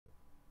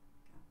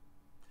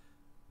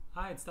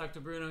Hi, it's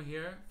Dr. Bruno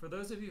here. For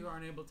those of you who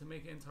aren't able to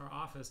make it into our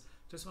office,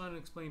 just wanted to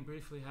explain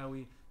briefly how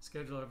we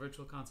schedule our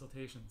virtual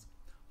consultations.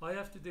 All you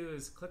have to do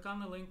is click on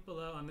the link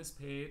below on this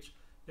page.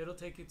 It'll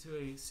take you to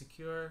a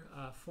secure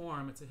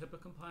form. It's a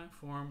HIPAA compliant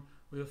form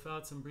where you'll fill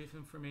out some brief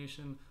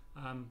information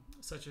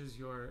such as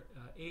your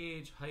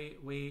age,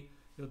 height, weight.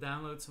 You'll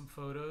download some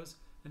photos,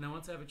 and then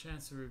once I have a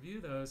chance to review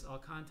those, I'll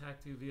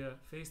contact you via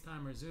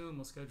FaceTime or Zoom.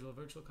 We'll schedule a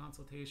virtual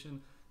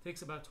consultation. It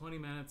takes about 20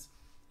 minutes.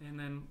 And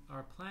then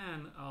our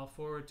plan, I'll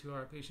forward to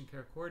our patient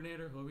care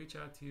coordinator who will reach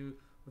out to you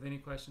with any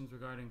questions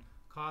regarding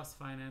cost,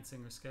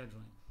 financing, or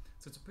scheduling.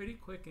 So it's a pretty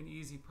quick and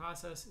easy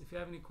process. If you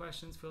have any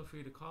questions, feel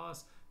free to call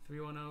us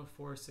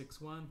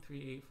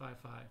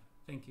 310-461-3855.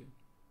 Thank you.